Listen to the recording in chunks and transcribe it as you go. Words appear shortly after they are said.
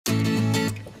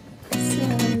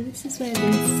So I've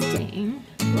been staying.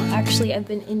 Well, actually, I've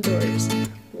been indoors.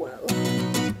 Whoa.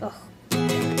 Oh,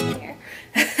 there.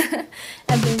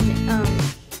 I've been,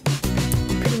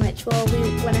 pretty much, well,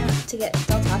 we went out to get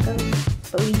Del Taco,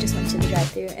 but we just went to the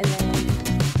drive-thru, and then,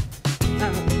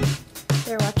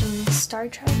 they were watching Star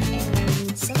Trek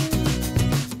and some, I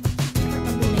don't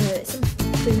remember the name of it, some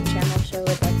food channel show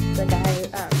with, like, the guy,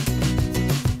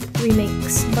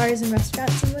 remakes bars and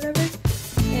restaurants and whatever,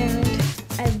 and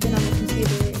I've been on the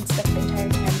computer and stuff the entire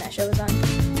time that show was on,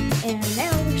 and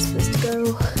now we're supposed to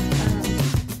go,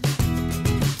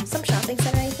 some shopping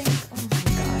center, I think. Oh my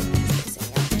god, it's pissing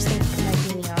me off. I'm just gonna put my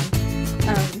beanie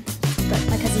on. But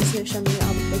my cousin's gonna show me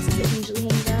all the places that he usually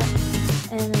hangs out,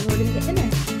 and then we're gonna get dinner.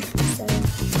 So,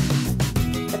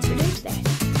 that's what we're doing today.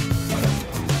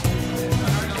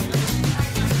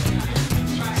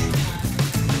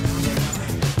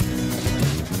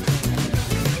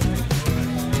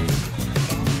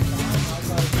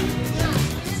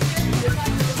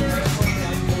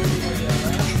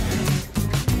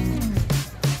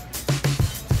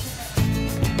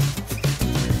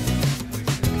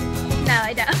 No,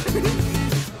 I don't.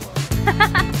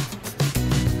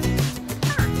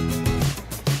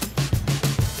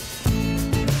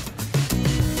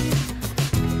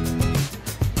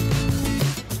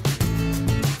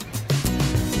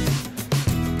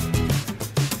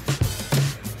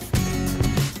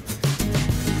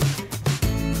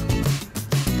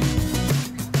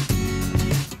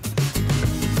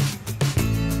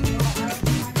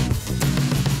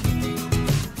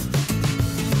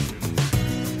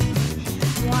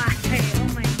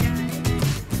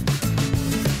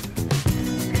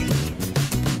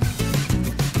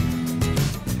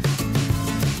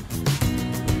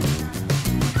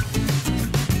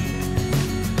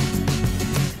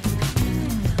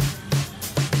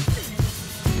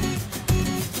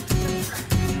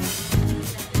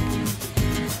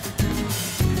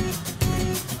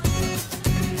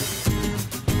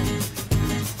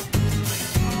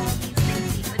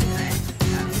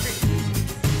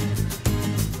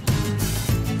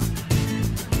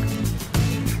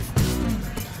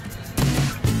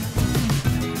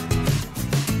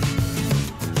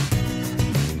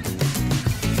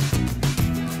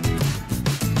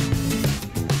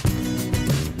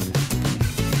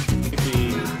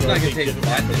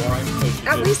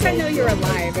 At least I know you're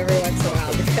alive every once in a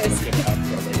while because the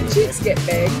cheeks get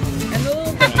big and the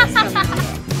little dimples come out.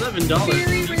 $11.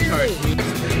 Very rarely.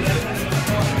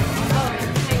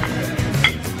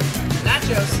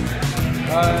 Nachos.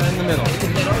 In the middle. In the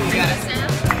middle, you got it.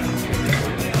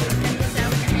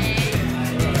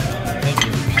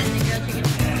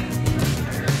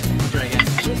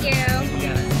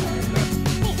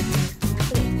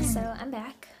 So I'm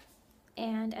back,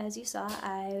 and as you saw,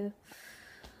 I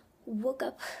woke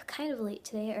up kind of late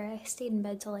today, or I stayed in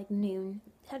bed till like noon,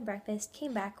 had breakfast,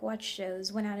 came back, watched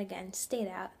shows, went out again, stayed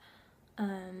out,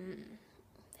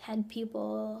 had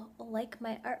people like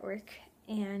my artwork,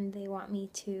 and they want me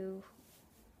to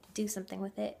do something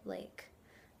with it, like,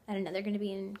 I don't know, they're going to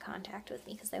be in contact with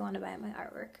me because they want to buy my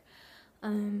artwork,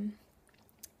 and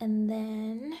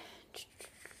then,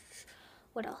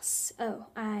 what else? Oh,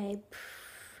 I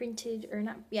printed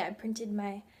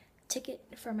my ticket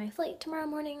for my flight tomorrow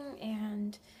morning,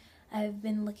 and I've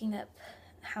been looking up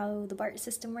how the BART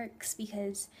system works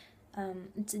because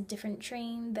it's a different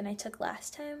train than I took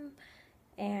last time,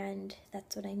 and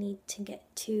that's what I need to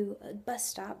get to a bus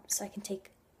stop so I can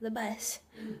take the bus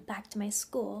back to my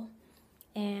school.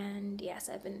 And yes,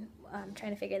 I've been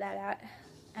trying to figure that out.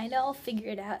 I know I'll figure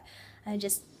it out. I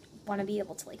just want to be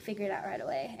able to like figure it out right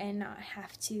away and not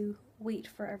have to wait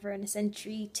forever in a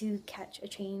century to catch a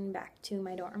train back to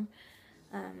my dorm.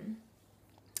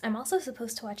 I'm also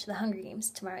supposed to watch the Hunger Games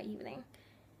tomorrow evening,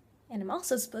 and I'm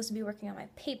also supposed to be working on my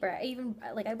paper. I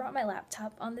brought my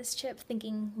laptop on this trip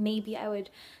thinking maybe I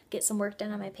would get some work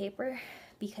done on my paper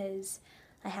because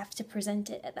I have to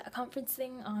present it at that conference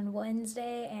thing on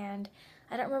Wednesday, and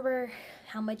I don't remember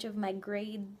how much of my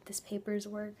grade this paper's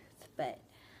worth, but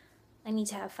I need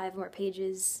to have 5 more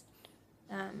pages.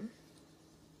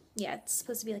 Yeah, it's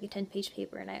supposed to be like a 10-page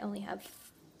paper, and I only have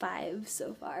 5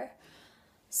 so far.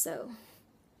 So,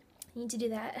 I need to do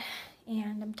that,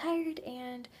 and I'm tired,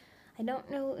 and I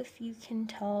don't know if you can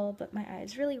tell, but my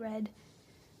eye's really red,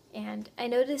 and I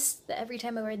noticed that every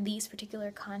time I wear these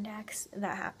particular contacts,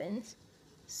 that happens.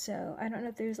 So, I don't know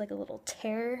if there's like a little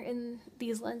tear in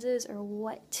these lenses or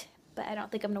what, but I don't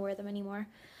think I'm gonna wear them anymore.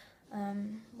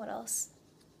 What else?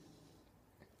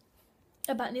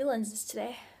 I bought new lenses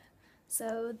today,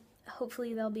 so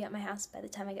hopefully they'll be at my house by the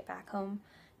time I get back home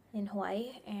in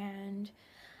Hawaii, and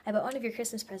I bought one of your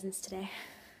Christmas presents today.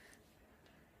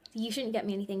 You shouldn't get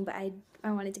me anything, but I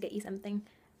wanted to get you something.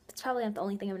 It's probably not the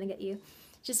only thing I'm gonna get you,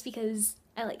 just because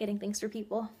I like getting things for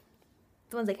people,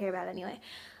 the ones I care about anyway.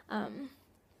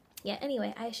 Yeah,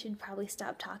 anyway, I should probably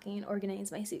stop talking and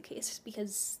organize my suitcase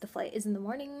because the flight is in the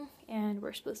morning and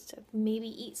we're supposed to maybe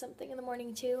eat something in the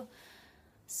morning too.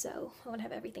 So I want to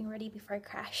have everything ready before I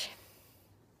crash.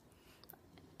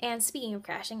 And speaking of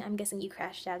crashing, I'm guessing you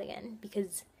crashed out again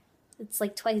because it's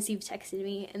like twice you've texted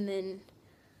me and then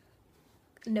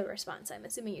no response. I'm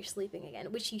assuming you're sleeping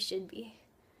again, which you should be.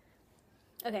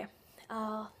 Okay,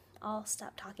 I'll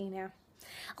stop talking now.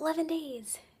 11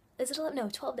 days! Is it 11? No,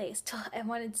 12 days. I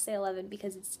wanted to say 11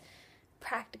 because it's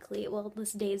practically, well,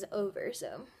 this day is over,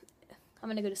 so I'm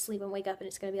gonna go to sleep and wake up and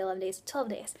it's gonna be 11 days. 12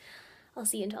 days. I'll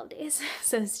see you in 12 days.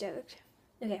 So stoked.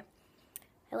 Okay.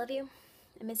 I love you.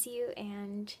 I miss you,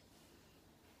 and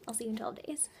I'll see you in 12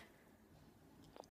 days.